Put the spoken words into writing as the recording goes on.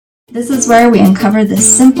This is where we uncover the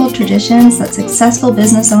simple traditions that successful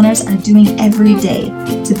business owners are doing every day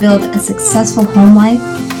to build a successful home life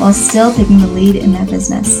while still taking the lead in their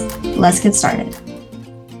business. Let's get started.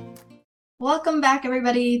 Welcome back,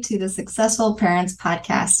 everybody, to the Successful Parents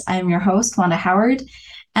Podcast. I'm your host, Wanda Howard,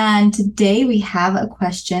 and today we have a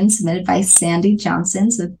question submitted by Sandy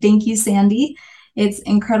Johnson. So thank you, Sandy. It's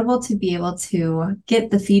incredible to be able to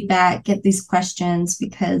get the feedback, get these questions,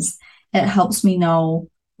 because it helps me know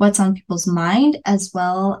what's on people's mind, as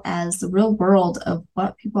well as the real world of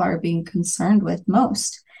what people are being concerned with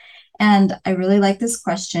most. And I really like this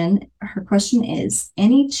question. Her question is,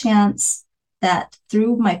 any chance that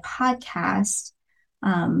through my podcast,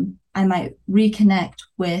 I might reconnect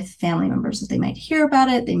with family members, that they might hear about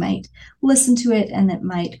it, they might listen to it, and it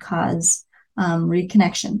might cause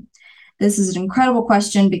reconnection? This is an incredible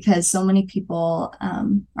question because so many people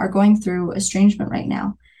are going through estrangement right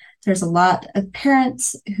now. There's a lot of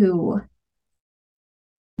parents who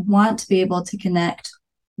want to be able to connect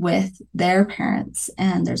with their parents,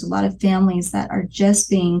 and there's a lot of families that are just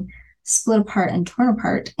being split apart and torn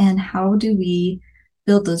apart. And how do we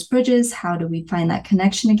build those bridges? How do we find that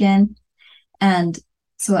connection again? And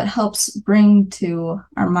so it helps bring to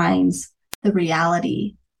our minds the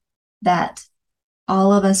reality that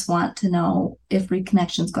all of us want to know if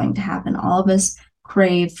reconnection is going to happen. All of us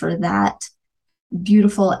crave for that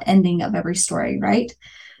beautiful ending of every story, right?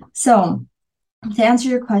 So to answer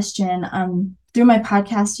your question, through my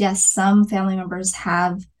podcast, yes, some family members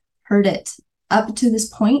have heard it up to this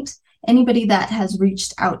point. Anybody that has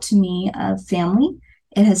reached out to me, family,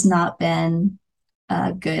 it has not been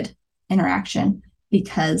a good interaction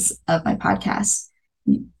because of my podcast.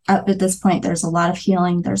 Up at this point, there's a lot of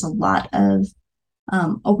healing. There's a lot of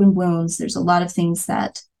open wounds. There's a lot of things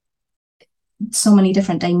that so many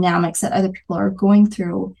different dynamics that other people are going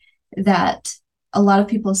through, that a lot of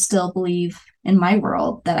people still believe in my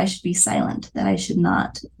world that I should be silent, that I should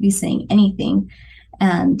not be saying anything.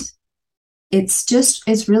 And it's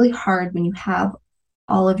really hard when you have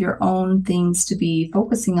all of your own things to be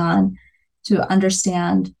focusing on to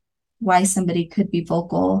understand why somebody could be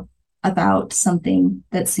vocal about something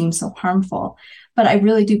that seems so harmful. But I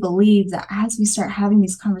really do believe that as we start having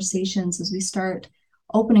these conversations, as we start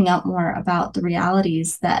opening up more about the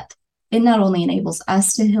realities, that it not only enables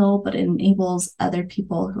us to heal, but it enables other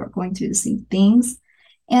people who are going through the same things.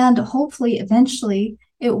 And hopefully, eventually,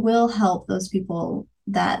 it will help those people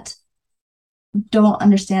that don't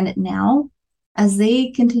understand it now as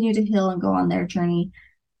they continue to heal and go on their journey.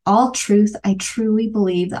 All truth, I truly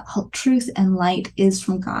believe that all truth and light is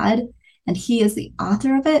from God, and He is the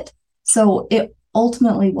author of it. So it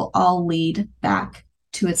ultimately will all lead back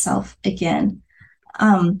to itself again.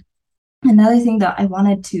 Another thing that I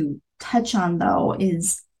wanted to touch on, though,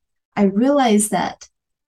 is I realized that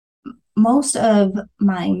most of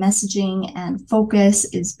my messaging and focus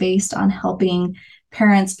is based on helping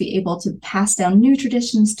parents be able to pass down new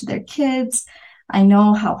traditions to their kids. I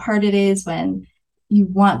know how hard it is when you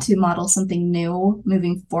want to model something new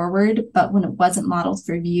moving forward, but when it wasn't modeled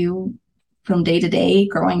for you from day to day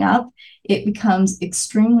growing up, it becomes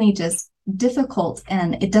extremely just difficult,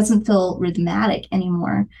 and it doesn't feel rhythmic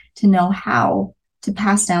anymore to know how to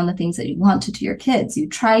pass down the things that you want to your kids. You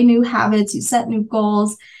try new habits, you set new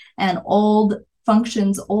goals, and old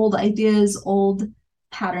functions, old ideas, old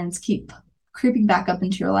patterns keep creeping back up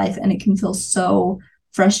into your life, and it can feel so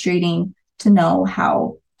frustrating to know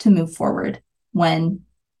how to move forward when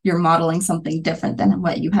you're modeling something different than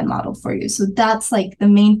what you had modeled for you. So that's like the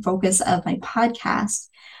main focus of my podcast.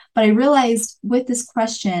 But I realized with this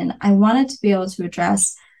question, I wanted to be able to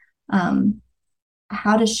address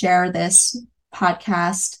how to share this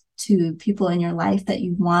podcast to people in your life that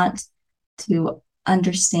you want to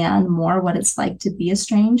understand more what it's like to be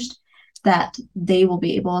estranged, that they will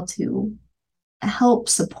be able to help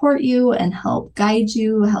support you and help guide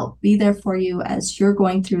you, help be there for you as you're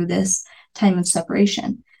going through this time of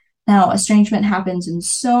separation. Now, estrangement happens in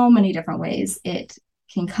so many different ways. It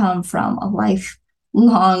can come from a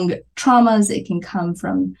lifelong traumas. It can come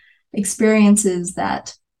from experiences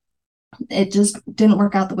that it just didn't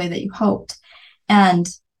work out the way that you hoped. And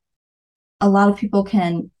a lot of people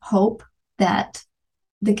can hope that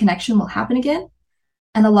the connection will happen again.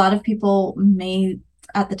 And a lot of people may,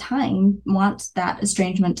 at the time, want that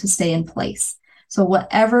estrangement to stay in place. So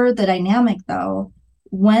whatever the dynamic, though,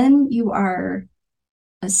 when you are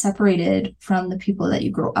separated from the people that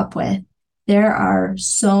you grew up with, there are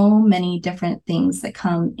so many different things that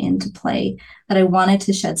come into play that I wanted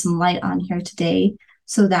to shed some light on here today,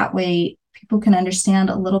 so that way people can understand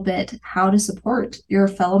a little bit how to support your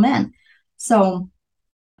fellow men. So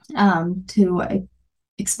to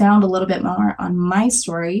expound a little bit more on my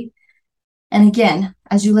story. And again,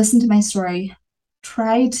 as you listen to my story,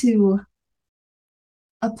 try to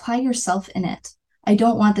apply yourself in it. I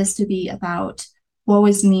don't want this to be about woe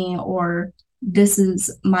is me or this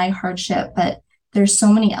is my hardship, but there's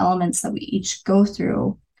so many elements that we each go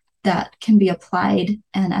through that can be applied.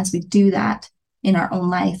 And as we do that in our own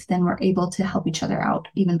life, then we're able to help each other out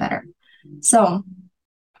even better. So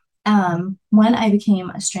when I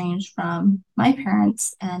became estranged from my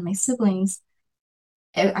parents and my siblings,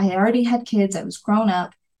 I already had kids, I was grown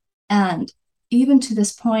up. And even to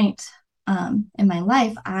this point in my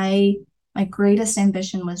life, my greatest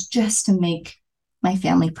ambition was just to make my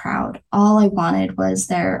family proud. All I wanted was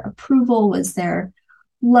their approval, was their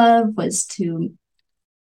love, was to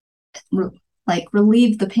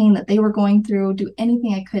relieve the pain that they were going through, do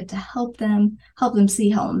anything I could to help them see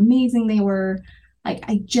how amazing they were. Like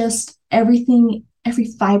I just everything, every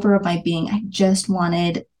fiber of my being, I just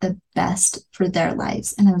wanted the best for their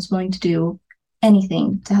lives, and I was willing to do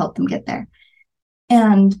anything to help them get there.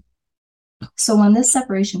 And so when this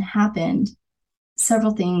separation happened,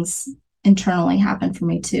 several things internally happened for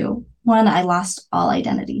me too. One, I lost all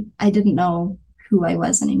identity. I didn't know who I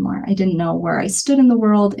was anymore. I didn't know where I stood in the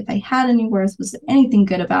world, if I had any worth, was there anything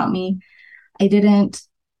good about me. I didn't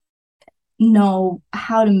know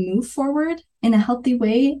how to move forward in a healthy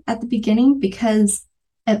way at the beginning, because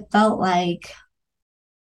it felt like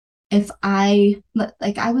I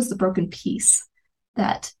was the broken piece,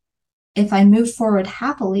 that if I moved forward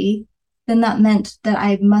happily, then that meant that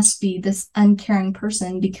I must be this uncaring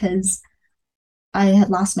person because I had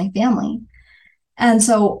lost my family. And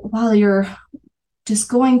so while you're just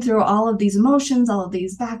going through all of these emotions, all of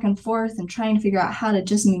these back and forth, and trying to figure out how to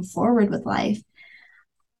just move forward with life,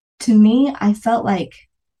 to me, I felt like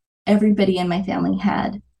everybody in my family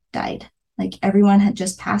had died. Like everyone had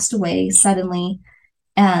just passed away suddenly,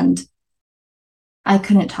 and I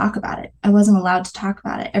couldn't talk about it. I wasn't allowed to talk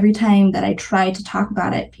about it. Every time that I tried to talk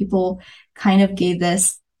about it, people kind of gave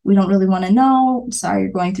this, we don't really want to know. Sorry,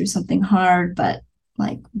 you're going through something hard, but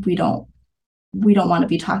like we don't want to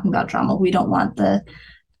be talking about drama. We don't want the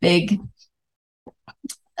big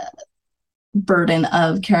burden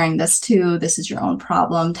of carrying this too. This is your own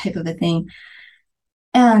problem type of a thing.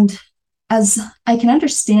 And as I can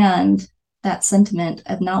understand that sentiment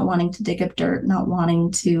of not wanting to dig up dirt, not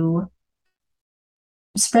wanting to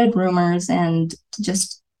spread rumors and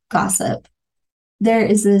just gossip, there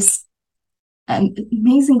is this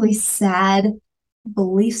amazingly sad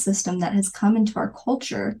belief system that has come into our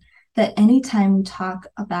culture that anytime we talk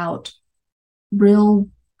about real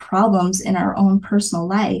problems in our own personal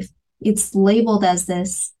life, it's labeled as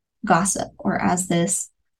this gossip or as this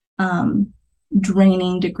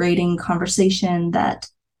draining, degrading conversation that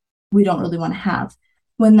we don't really want to have,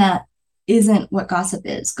 when that isn't what gossip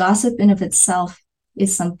is. Gossip in of itself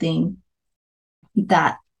is something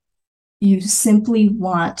that you simply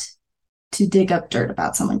want to dig up dirt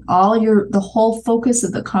about someone. The whole focus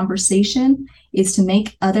of the conversation is to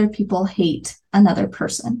make other people hate another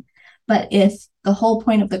person. But if the whole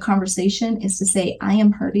point of the conversation is to say, I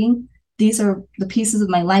am hurting, these are the pieces of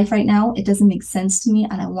my life right now, it doesn't make sense to me,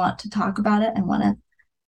 and I want to talk about it, I want to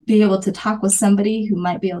be able to talk with somebody who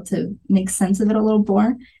might be able to make sense of it a little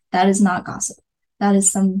more, that is not gossip. That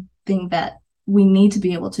is something that we need to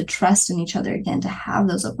be able to trust in each other again, to have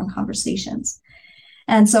those open conversations.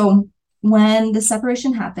 And so when the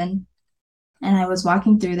separation happened and I was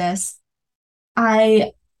walking through this,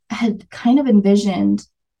 I had kind of envisioned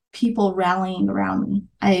people rallying around me.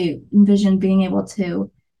 I envisioned being able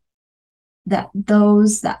to, that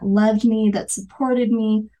those that loved me, that supported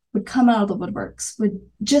me, would come out of the woodworks, would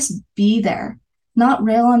just be there, not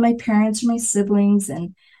rail on my parents or my siblings,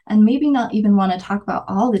 and maybe not even want to talk about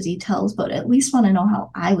all the details, but at least want to know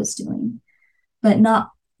how I was doing. But not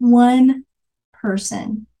one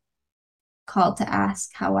person called to ask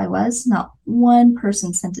how I was. Not one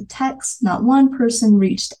person sent a text. Not one person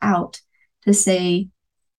reached out to say,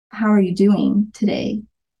 how are you doing today?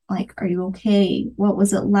 Like, are you okay? What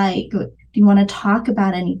was it like? Do you want to talk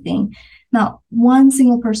about anything? Not one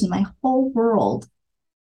single person, my whole world,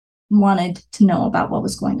 wanted to know about what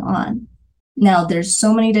was going on. Now, there's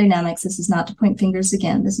so many dynamics. This is not to point fingers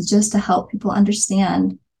again. This is just to help people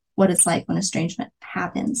understand what it's like when estrangement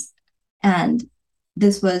happens. And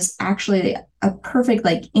this was actually a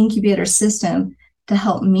perfect incubator system to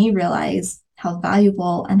help me realize how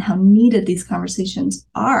valuable and how needed these conversations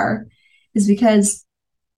are, is because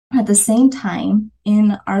at the same time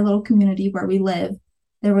in our little community where we live,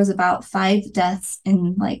 there was about 5 deaths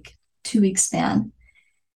in 2 weeks span.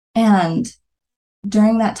 And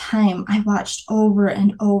during that time, I watched over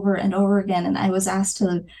and over and over again, and I was asked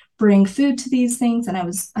to bring food to these things, and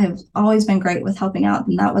I've always been great with helping out,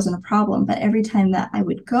 and that wasn't a problem. But every time that I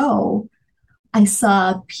would go, I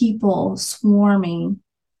saw people swarming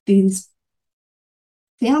these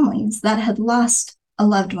families that had lost a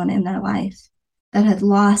loved one in their life, that had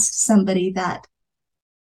lost somebody that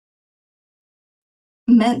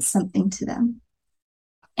meant something to them.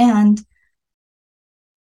 And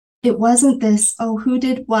it wasn't this, oh, who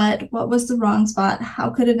did what was the wrong spot,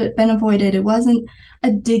 how could have it been avoided? It wasn't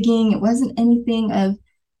a digging, it wasn't anything of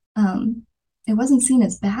it wasn't seen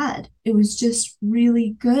as bad. It was just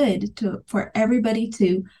really good for everybody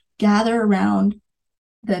to gather around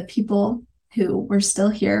the people who were still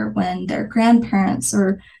here when their grandparents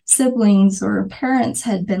or siblings or parents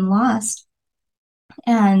had been lost.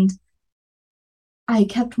 And I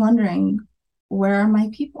kept wondering, where are my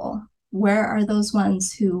people? Where are those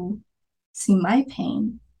ones who see my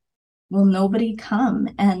pain? Will nobody come?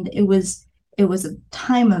 And it was a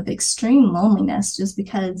time of extreme loneliness just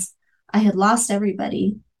because I had lost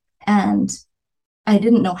everybody, and I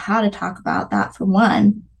didn't know how to talk about that, for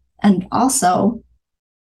one. And also,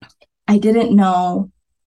 I didn't know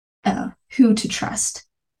who to trust.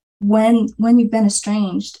 When you've been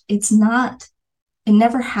estranged, it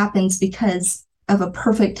never happens because of a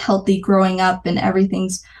perfect, healthy growing up and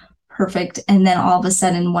everything's perfect. And then all of a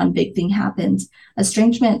sudden, one big thing happens.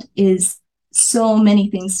 Estrangement is so many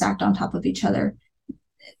things stacked on top of each other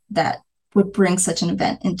that would bring such an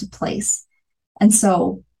event into place. And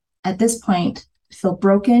so at this point, you feel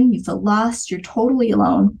broken, you feel lost, you're totally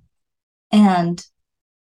alone. And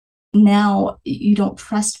now you don't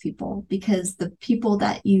trust people because the people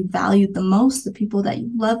that you valued the most, the people that you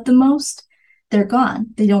loved the most, they're gone.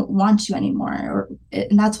 They don't want you anymore,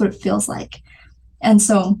 and that's what it feels like. And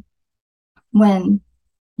so when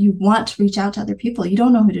you want to reach out to other people, you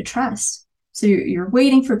don't know who to trust. So you're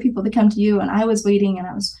waiting for people to come to you. And I was waiting, and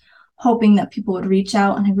I was hoping that people would reach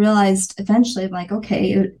out. And I realized eventually, I'm like,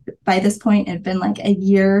 okay, by this point, it had been like a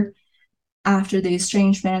year after the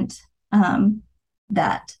estrangement,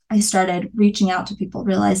 that I started reaching out to people,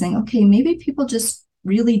 realizing, okay, maybe people just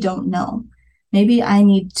really don't know. Maybe I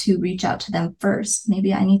need to reach out to them first.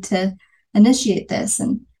 Maybe I need to initiate this.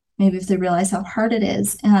 And maybe if they realize how hard it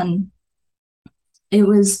is. And it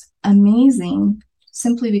was amazing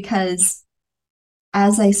simply because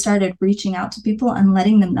as I started reaching out to people and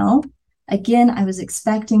letting them know, again, I was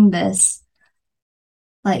expecting this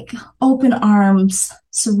like open arms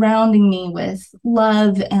surrounding me with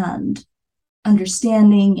love and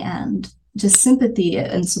understanding and just sympathy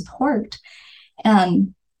and support.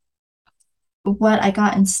 And what I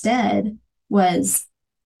got instead was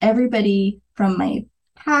everybody from my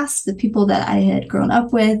past, the people that I had grown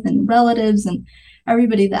up with and relatives and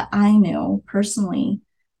everybody that I knew personally,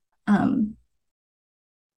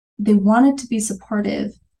 they wanted to be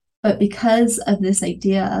supportive, but because of this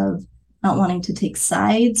idea of not wanting to take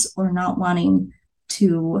sides or not wanting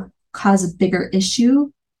to cause a bigger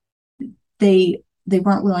issue, they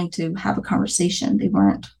weren't willing to have a conversation. They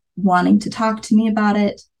weren't wanting to talk to me about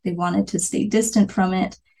it. They wanted to stay distant from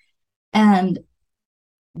it. And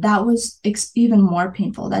that was even more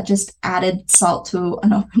painful. That just added salt to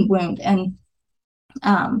an open wound. And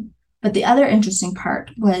but the other interesting part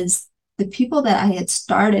was the people that I had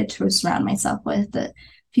started to surround myself with, the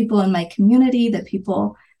people in my community, the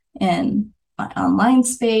people in my online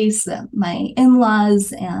space, my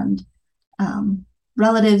in-laws and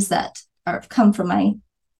relatives that come from my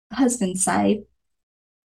husband's side.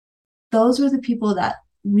 Those were the people that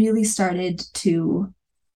really started to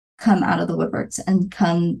come out of the woodworks and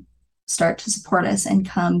come start to support us and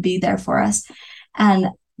come be there for us. And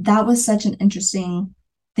that was such an interesting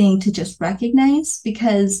thing to just recognize,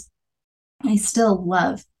 because I still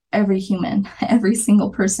love every human, every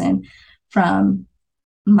single person from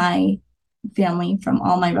my family, from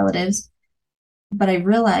all my relatives. But I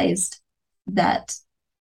realized that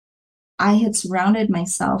I had surrounded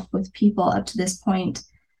myself with people up to this point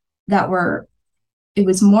that it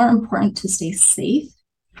was more important to stay safe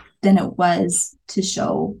than it was to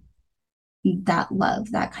show that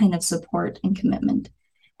love, that kind of support and commitment.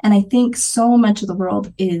 And I think so much of the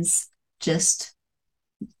world is just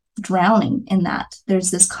drowning in that.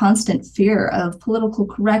 There's this constant fear of political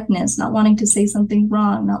correctness, not wanting to say something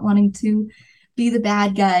wrong, not wanting to be the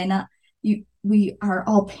bad guy. We are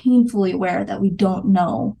all painfully aware that we don't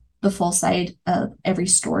know the full side of every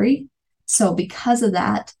story. So because of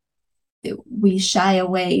that, we shy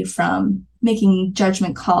away from making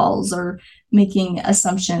judgment calls or making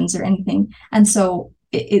assumptions or anything. And so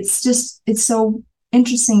it's so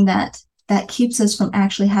interesting that keeps us from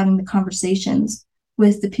actually having the conversations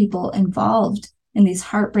with the people involved in these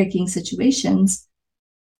heartbreaking situations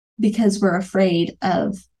because we're afraid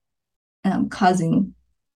of causing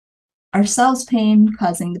ourselves pain,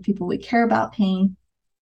 causing the people we care about pain.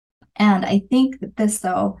 And I think that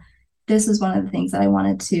this is one of the things that I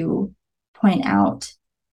wanted to point out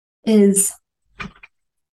is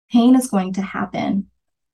pain is going to happen.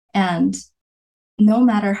 And no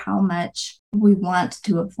matter how much we want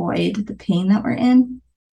to avoid the pain that we're in,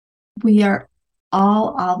 we are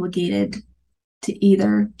all obligated to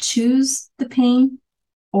either choose the pain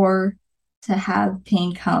or to have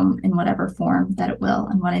pain come in whatever form that it will.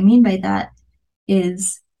 And what I mean by that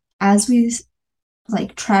is as we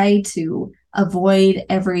try to avoid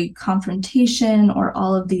every confrontation or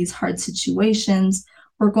all of these hard situations,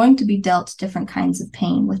 we're going to be dealt different kinds of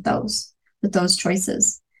pain with those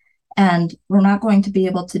choices. And we're not going to be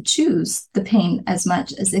able to choose the pain as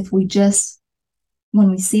much as if we just, when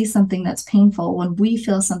we see something that's painful, when we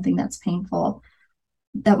feel something that's painful,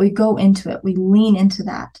 that we go into it, we lean into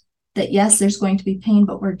that yes, there's going to be pain,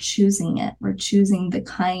 but we're choosing it. We're choosing the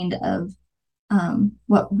kind of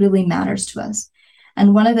what really matters to us.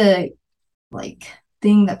 And one of the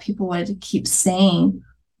thing that people would keep saying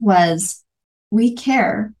was, we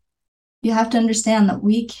care. You have to understand that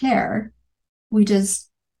we care. We just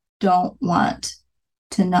don't want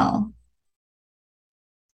to know.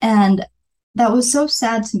 And that was so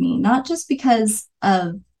sad to me, not just because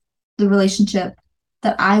of the relationship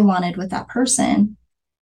that I wanted with that person,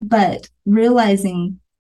 but realizing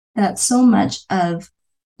that so much of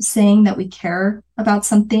saying that we care about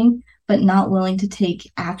something but not willing to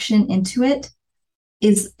take action into it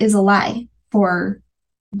is a lie for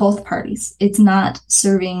both parties. It's not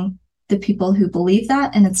serving the people who believe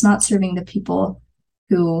that, and it's not serving the people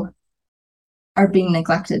who are being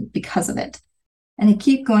neglected because of it. And I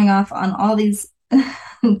keep going off on all these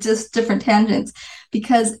just different tangents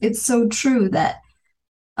because it's so true that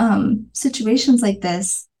situations like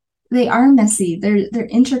this, they are messy, they're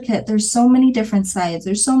intricate, there's so many different sides,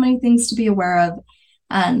 there's so many things to be aware of,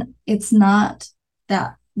 and it's not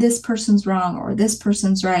that this person's wrong or this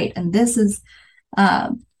person's right and this is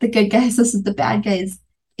the good guys, this is the bad guys.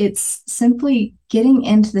 It's simply getting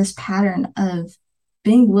into this pattern of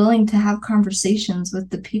being willing to have conversations with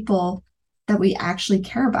the people that we actually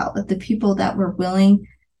care about, with the people that we're willing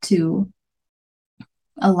to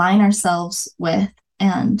align ourselves with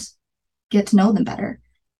and get to know them better.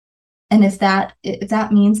 And if that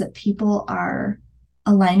means that people are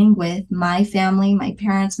aligning with my family, my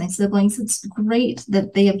parents, my siblings, it's great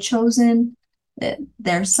that they have chosen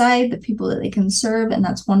their side, the people that they can serve, and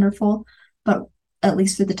that's wonderful. But at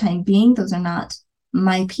least for the time being, those are not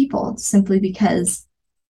my people, simply because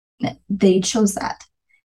they chose that.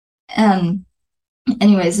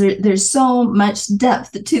 Anyways, there's so much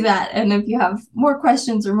depth to that. And if you have more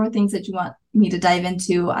questions or more things that you want me to dive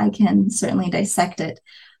into, I can certainly dissect it.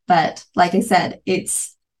 But like I said,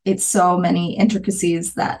 it's so many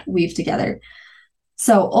intricacies that weave together.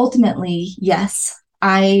 So ultimately, yes,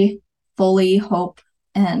 I fully hope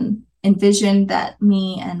and envision that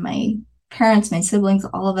me and my parents, my siblings,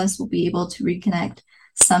 all of us will be able to reconnect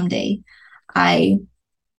someday. I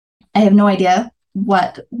have no idea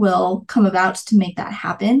what will come about to make that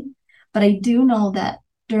happen, but I do know that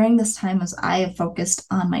during this time, as I have focused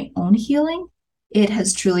on my own healing, it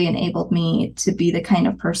has truly enabled me to be the kind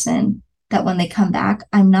of person that when they come back,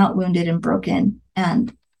 I'm not wounded and broken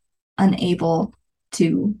and unable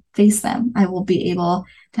to face them. I will be able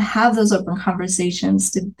to have those open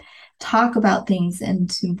conversations, to talk about things and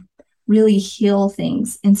to really heal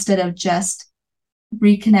things instead of just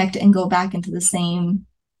reconnect and go back into the same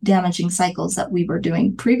damaging cycles that we were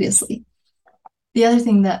doing previously. The other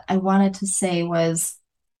thing that I wanted to say was,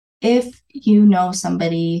 if you know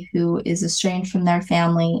somebody who is estranged from their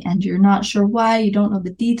family and you're not sure why, you don't know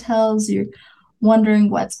the details, you're wondering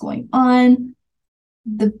what's going on,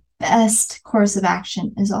 the best course of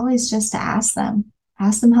action is always just to ask them.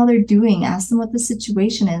 Ask them how they're doing. Ask them what the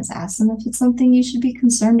situation is. Ask them if it's something you should be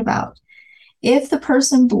concerned about. If the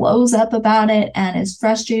person blows up about it and is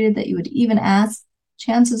frustrated that you would even ask,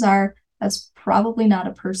 chances are that's probably not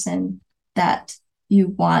a person that you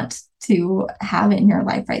want to have in your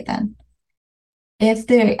life right then. If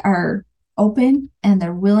they are open and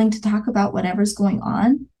they're willing to talk about whatever's going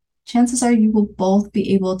on, chances are you will both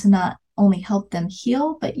be able to not only help them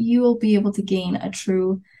heal, but you will be able to gain a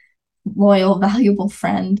true, loyal, valuable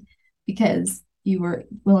friend because you were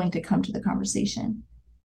willing to come to the conversation.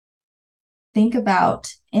 Think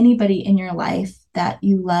about anybody in your life that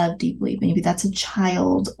you love deeply. Maybe that's a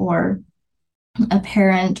child or a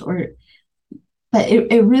parent or But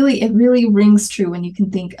it really rings true when you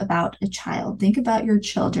can think about a child. Think about your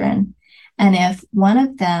children. And if one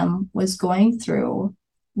of them was going through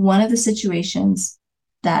one of the situations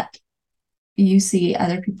that you see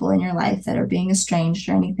other people in your life that are being estranged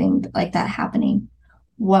or anything like that happening,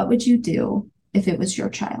 what would you do if it was your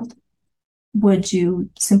child? Would you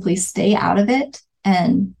simply stay out of it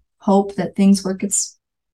and hope that things work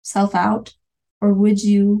itself out? Or would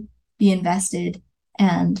you be invested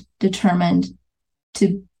and determined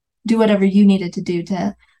to do whatever you needed to do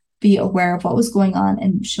to be aware of what was going on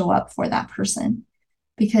and show up for that person?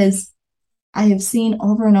 Because I have seen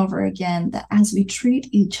over and over again that as we treat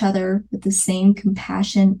each other with the same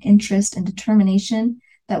compassion, interest, and determination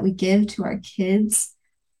that we give to our kids,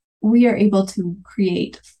 we are able to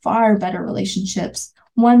create far better relationships,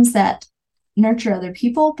 ones that nurture other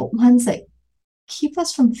people, but ones that keep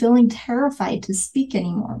us from feeling terrified to speak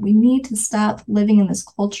anymore. We need to stop living in this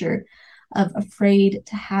culture of afraid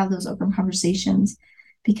to have those open conversations,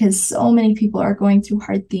 because so many people are going through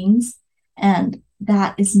hard things, and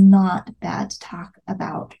that is not bad to talk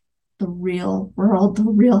about the real world, the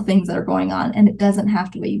real things that are going on, and it doesn't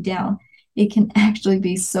have to weigh you down. It can actually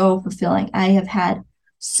be so fulfilling. I have had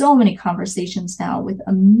so many conversations now with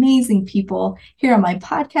amazing people here on my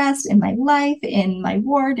podcast, in my life, in my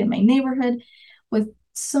ward, in my neighborhood, with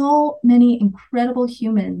so many incredible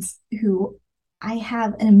humans who I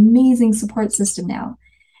have an amazing support system now.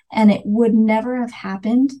 And it would never have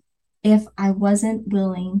happened if I wasn't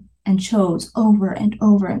willing and chose over and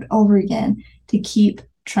over and over again to keep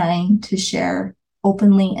trying to share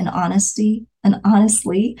openly and honestly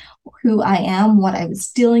who I am, what I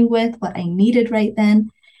was dealing with, what I needed right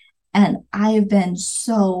then. And I have been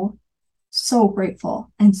so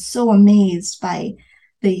grateful and so amazed by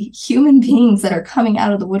the human beings that are coming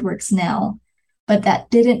out of the woodworks now. But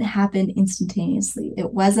that didn't happen instantaneously.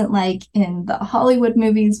 It wasn't like in the Hollywood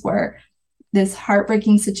movies where this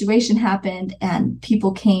heartbreaking situation happened and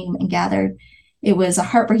people came and gathered. It was a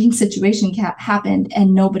heartbreaking situation happened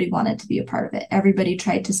and nobody wanted to be a part of it. Everybody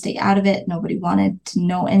tried to stay out of it. Nobody wanted to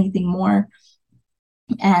know anything more.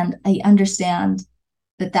 And I understand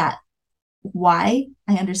why.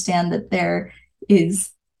 I understand that there is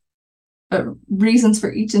reasons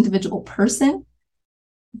for each individual person.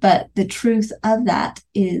 But the truth of that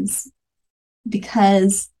is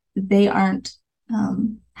because they aren't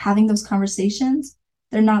having those conversations,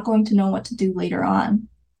 they're not going to know what to do later on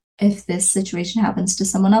if this situation happens to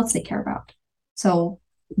someone else they care about. So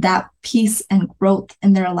that peace and growth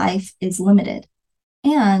in their life is limited.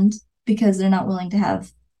 And because they're not willing to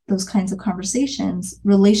have those kinds of conversations,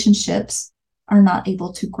 relationships are not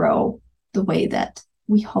able to grow the way that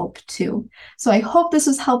we hope to. So I hope this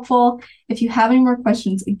was helpful. If you have any more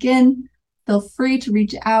questions, again, feel free to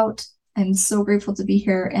reach out. I'm so grateful to be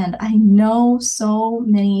here. And I know so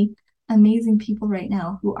many amazing people right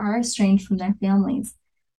now who are estranged from their families.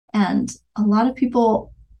 And a lot of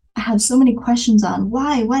people have so many questions on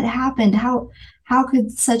why, what happened, how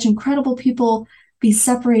could such incredible people be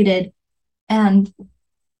separated? And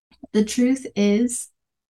the truth is,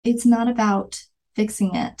 it's not about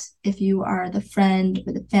fixing it. If you are the friend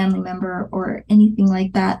or the family member or anything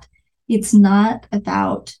like that, it's not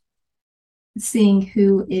about seeing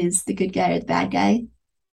who is the good guy or the bad guy.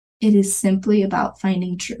 It is simply about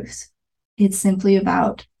finding truth. It's simply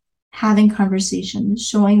about having conversations,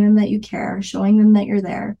 showing them that you care, showing them that you're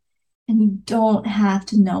there. And you don't have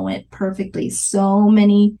to know it perfectly. So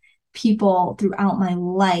many people throughout my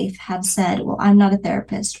life have said, well, I'm not a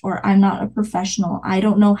therapist, or I'm not a professional. I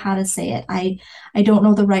don't know how to say it. I don't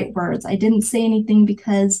know the right words. I didn't say anything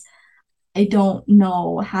because I don't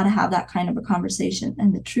know how to have that kind of a conversation.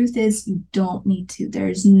 And the truth is, you don't need to.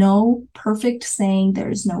 There's no perfect saying.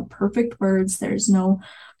 There's no perfect words. There's no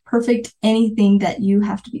perfect anything that you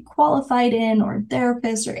have to be qualified in, or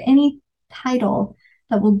therapist, or any title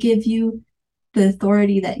that will give you the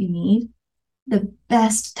authority that you need. The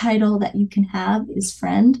best title that you can have is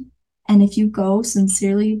friend. And if you go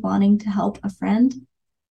sincerely wanting to help a friend,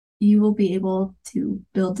 you will be able to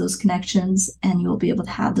build those connections and you will be able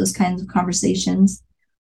to have those kinds of conversations.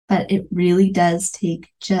 But it really does take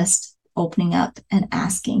just opening up and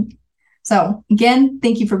asking. So again,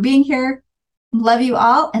 thank you for being here. Love you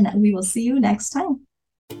all, and we will see you next time.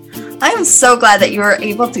 I am so glad that you were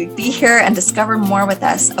able to be here and discover more with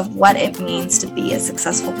us of what it means to be a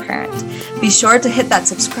successful parent. Be sure to hit that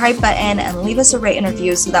subscribe button and leave us a rate and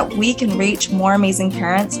review so that we can reach more amazing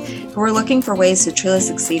parents who are looking for ways to truly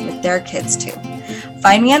succeed with their kids too.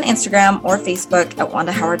 Find me on Instagram or Facebook at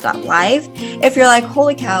wandahoward.live. If you're like,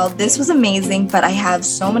 holy cow, this was amazing, but I have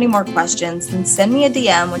so many more questions, then send me a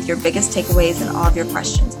DM with your biggest takeaways and all of your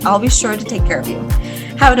questions. I'll be sure to take care of you.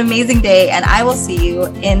 Have an amazing day, and I will see you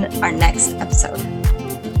in our next episode.